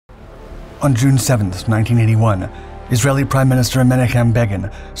On June 7, 1981, Israeli Prime Minister Menachem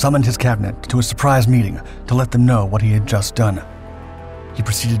Begin summoned his cabinet to a surprise meeting to let them know what he had just done. He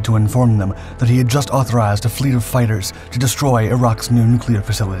proceeded to inform them that he had just authorized a fleet of fighters to destroy Iraq's new nuclear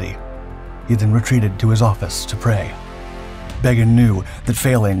facility. He then retreated to his office to pray. Begin knew that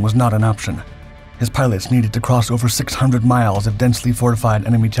failing was not an option. His pilots needed to cross over 600 miles of densely fortified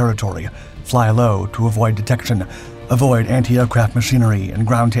enemy territory, fly low to avoid detection, avoid anti-aircraft machinery and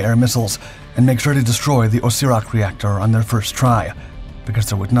ground-to-air missiles, and make sure to destroy the Osirak reactor on their first try, because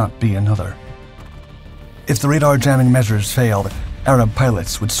there would not be another. If the radar jamming measures failed, Arab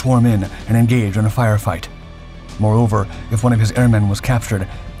pilots would swarm in and engage in a firefight. Moreover, if one of his airmen was captured,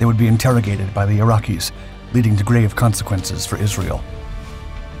 they would be interrogated by the Iraqis, leading to grave consequences for Israel.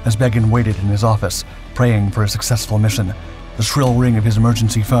 As Begin waited in his office, praying for a successful mission, the shrill ring of his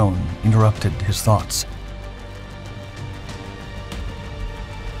emergency phone interrupted his thoughts.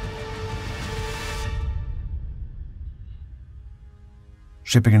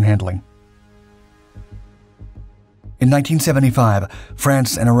 Shipping and handling. In 1975,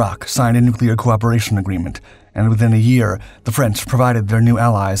 France and Iraq signed a nuclear cooperation agreement, and within a year, the French provided their new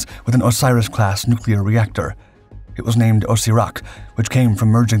allies with an Osirak-class nuclear reactor. It was named Osirak, which came from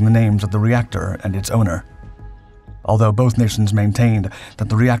merging the names of the reactor and its owner. Although both nations maintained that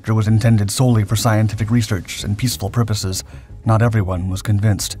the reactor was intended solely for scientific research and peaceful purposes, not everyone was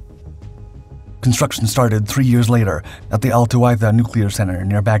convinced. Construction started 3 years later at the Al-Tuwaitha Nuclear Center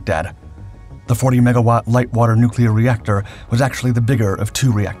near Baghdad. The 40-megawatt light-water nuclear reactor was actually the bigger of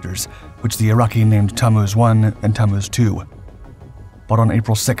two reactors, which the Iraqi named Tammuz 1 and Tammuz 2. But on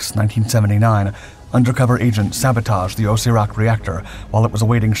April 6, 1979, undercover agents sabotaged the Osirak reactor while it was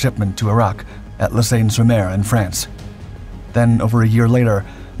awaiting shipment to Iraq at Les Seine-sur-Mer in France. Then, over a year later,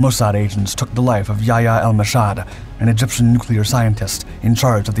 Mossad agents took the life of Yahya al-Mashad, an Egyptian nuclear scientist in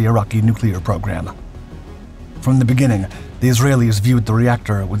charge of the Iraqi nuclear program. From the beginning, the Israelis viewed the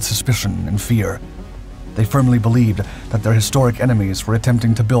reactor with suspicion and fear. They firmly believed that their historic enemies were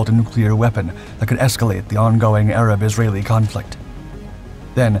attempting to build a nuclear weapon that could escalate the ongoing Arab-Israeli conflict.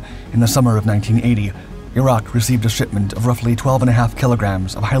 Then, in the summer of 1980, Iraq received a shipment of roughly 12.5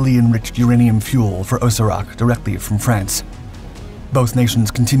 kilograms of highly enriched uranium fuel for Osirak directly from France. Both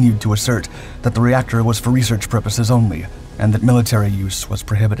nations continued to assert that the reactor was for research purposes only, and that military use was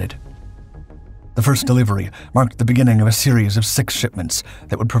prohibited. The first delivery marked the beginning of a series of 6 shipments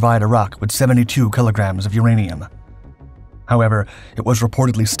that would provide Iraq with 72 kilograms of uranium. However, it was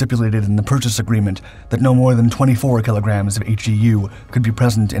reportedly stipulated in the purchase agreement that no more than 24 kilograms of HEU could be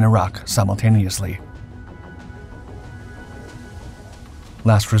present in Iraq simultaneously.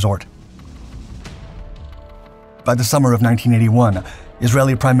 Last resort. By the summer of 1981,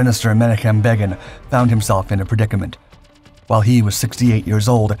 Israeli Prime Minister Menachem Begin found himself in a predicament. While he was 68 years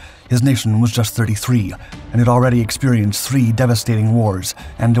old, his nation was just 33 and had already experienced 3 devastating wars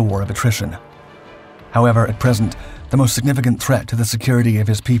and a war of attrition. However, at present, the most significant threat to the security of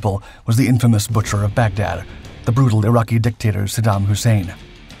his people was the infamous Butcher of Baghdad, the brutal Iraqi dictator Saddam Hussein.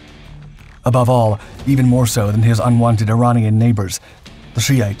 Above all, even more so than his unwanted Iranian neighbors, the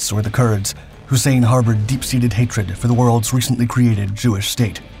Shiites or the Kurds, Hussein harbored deep-seated hatred for the world's recently created Jewish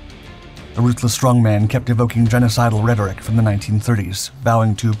state. The ruthless strongman kept evoking genocidal rhetoric from the 1930s,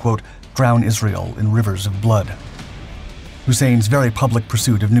 vowing to, quote, drown Israel in rivers of blood. Hussein's very public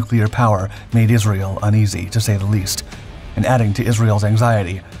pursuit of nuclear power made Israel uneasy, to say the least, and adding to Israel's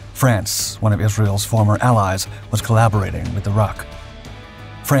anxiety, France, one of Israel's former allies, was collaborating with Iraq.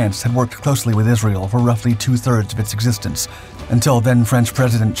 France had worked closely with Israel for roughly 2/3 of its existence, until then French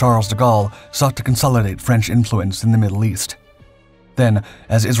President Charles de Gaulle sought to consolidate French influence in the Middle East. Then,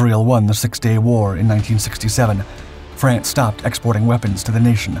 as Israel won the Six-Day War in 1967, France stopped exporting weapons to the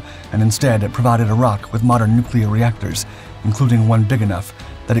nation, and instead it provided Iraq with modern nuclear reactors, including one big enough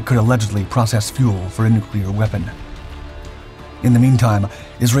that it could allegedly process fuel for a nuclear weapon. In the meantime,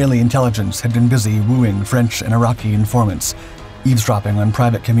 Israeli intelligence had been busy wooing French and Iraqi informants, eavesdropping on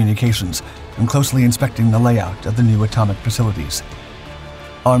private communications, and closely inspecting the layout of the new atomic facilities.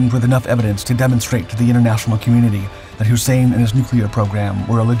 Armed with enough evidence to demonstrate to the international community that Hussein and his nuclear program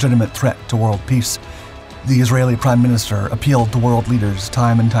were a legitimate threat to world peace, the Israeli Prime Minister appealed to world leaders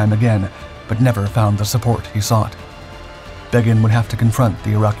time and time again, but never found the support he sought. Begin would have to confront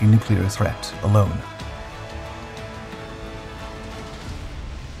the Iraqi nuclear threat alone.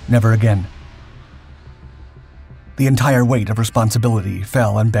 Never again. The entire weight of responsibility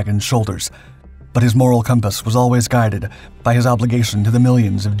fell on Begin's shoulders, but his moral compass was always guided by his obligation to the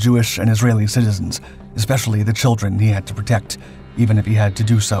millions of Jewish and Israeli citizens, especially the children he had to protect, even if he had to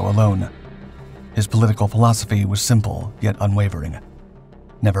do so alone. His political philosophy was simple yet unwavering.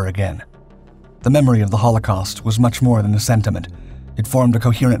 Never again. The memory of the Holocaust was much more than a sentiment. It formed a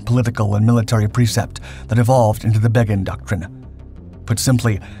coherent political and military precept that evolved into the Begin Doctrine. Put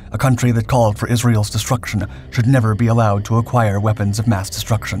simply, a country that called for Israel's destruction should never be allowed to acquire weapons of mass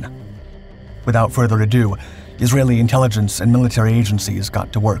destruction. Without further ado, Israeli intelligence and military agencies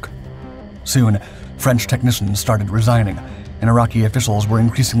got to work. Soon, French technicians started resigning, and Iraqi officials were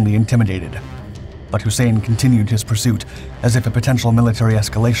increasingly intimidated. But Hussein continued his pursuit as if a potential military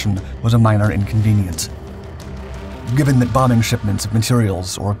escalation was a minor inconvenience. Given that bombing shipments of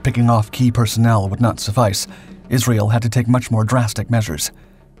materials or picking off key personnel would not suffice, Israel had to take much more drastic measures,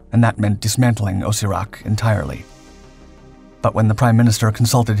 and that meant dismantling Osirak entirely. But when the Prime Minister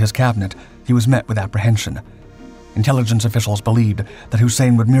consulted his cabinet, he was met with apprehension. Intelligence officials believed that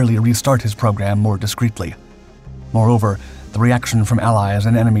Hussein would merely restart his program more discreetly. Moreover, the reaction from allies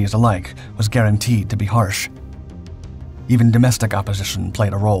and enemies alike was guaranteed to be harsh. Even domestic opposition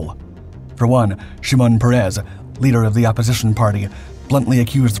played a role. For one, Shimon Peres, leader of the opposition party, bluntly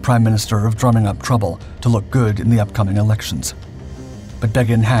accused the Prime Minister of drumming up trouble to look good in the upcoming elections. But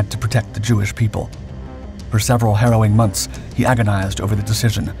Begin had to protect the Jewish people. For several harrowing months, he agonized over the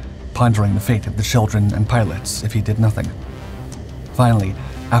decision, pondering the fate of the children and pilots if he did nothing. Finally,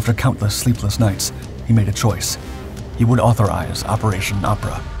 after countless sleepless nights, he made a choice. He would authorize Operation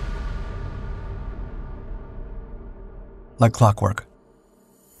Opera. Like clockwork.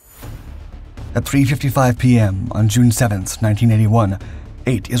 At 3:55 p.m. on June 7, 1981,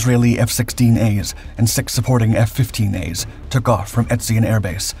 8 Israeli F-16As and 6 supporting F-15As took off from Etzion Air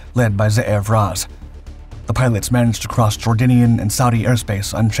Base, led by Ze'ev Raz. The pilots managed to cross Jordanian and Saudi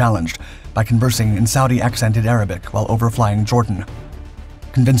airspace unchallenged by conversing in Saudi-accented Arabic while overflying Jordan,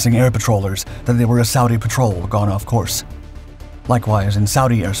 convincing air patrollers that they were a Saudi patrol gone off course. Likewise, in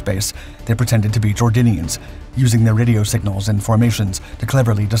Saudi airspace, they pretended to be Jordanians, using their radio signals and formations to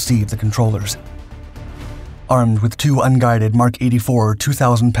cleverly deceive the controllers. Armed with 2 unguided Mark 84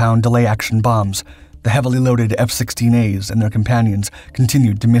 2,000-pound delay-action bombs, the heavily loaded F-16As and their companions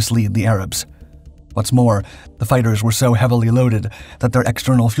continued to mislead the Arabs. What's more, the fighters were so heavily loaded that their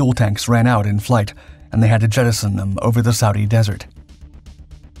external fuel tanks ran out in flight, and they had to jettison them over the Saudi desert.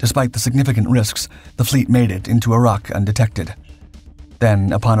 Despite the significant risks, the fleet made it into Iraq undetected.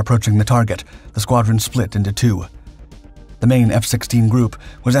 Then, upon approaching the target, the squadron split into 2. The main F-16 group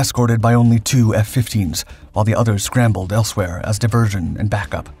was escorted by only 2 F-15s, while the others scrambled elsewhere as diversion and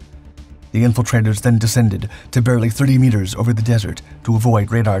backup. The infiltrators then descended to barely 30 meters over the desert to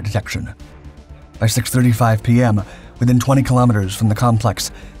avoid radar detection. By 6:35 p.m., within 20 kilometers from the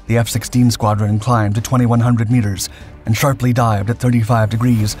complex, the F-16 squadron climbed to 2,100 meters and sharply dived at 35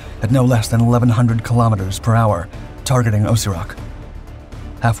 degrees at no less than 1,100 kilometers per hour, targeting Osirak.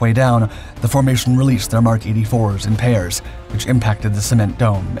 Halfway down, the formation released their Mark 84s in pairs, which impacted the cement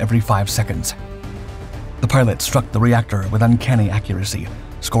dome every 5 seconds. The pilots struck the reactor with uncanny accuracy,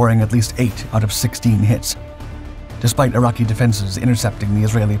 scoring at least 8 out of 16 hits. Despite Iraqi defenses intercepting the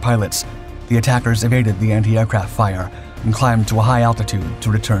Israeli pilots, the attackers evaded the anti-aircraft fire and climbed to a high altitude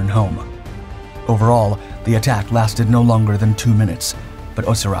to return home. Overall, the attack lasted no longer than 2 minutes, but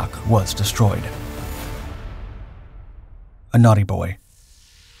Osirak was destroyed. A naughty boy.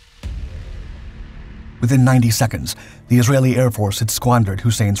 Within 90 seconds, the Israeli Air Force had squandered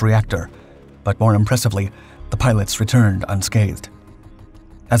Hussein's reactor, but more impressively, the pilots returned unscathed.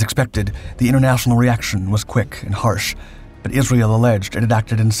 As expected, the international reaction was quick and harsh, but Israel alleged it had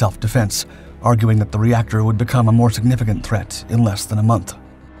acted in self-defense, arguing that the reactor would become a more significant threat in less than a month.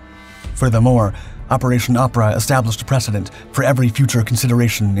 Furthermore, Operation Opera established a precedent for every future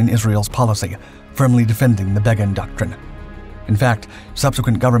consideration in Israel's policy, firmly defending the Begin Doctrine. In fact,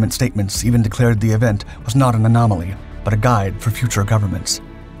 subsequent government statements even declared the event was not an anomaly, but a guide for future governments.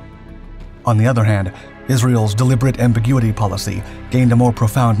 On the other hand, Israel's deliberate ambiguity policy gained a more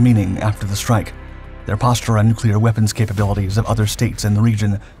profound meaning after the strike. Their posture on nuclear weapons capabilities of other states in the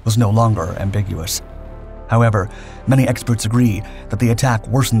region was no longer ambiguous. However, many experts agree that the attack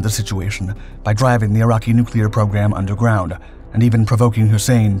worsened the situation by driving the Iraqi nuclear program underground and even provoking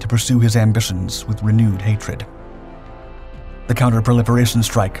Hussein to pursue his ambitions with renewed hatred. The counter-proliferation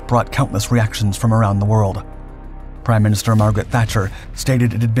strike brought countless reactions from around the world. Prime Minister Margaret Thatcher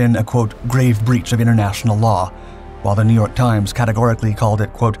stated it had been a, quote, grave breach of international law, while the New York Times categorically called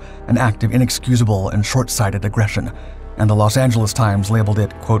it, quote, an act of inexcusable and short-sighted aggression, and the Los Angeles Times labeled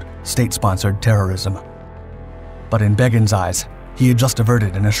it, quote, state-sponsored terrorism. But in Begin's eyes, he had just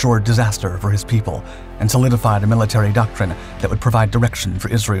averted an assured disaster for his people and solidified a military doctrine that would provide direction for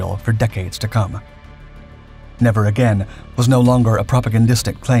Israel for decades to come. Never again was no longer a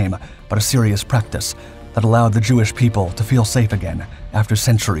propagandistic claim, but a serious practice that allowed the Jewish people to feel safe again after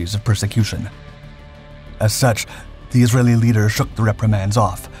centuries of persecution. As such, the Israeli leader shook the reprimands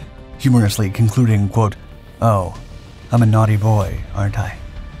off, humorously concluding, quote, "Oh, I'm a naughty boy, aren't I?"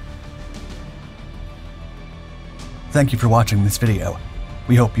 Thank you for watching this video.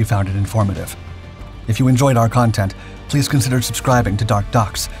 We hope you found it informative. If you enjoyed our content, please consider subscribing to Dark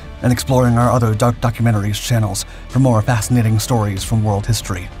Docs and exploring our other Dark Documentaries channels for more fascinating stories from world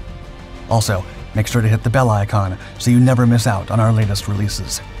history. Also, make sure to hit the bell icon so you never miss out on our latest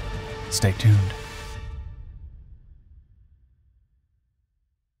releases. Stay tuned.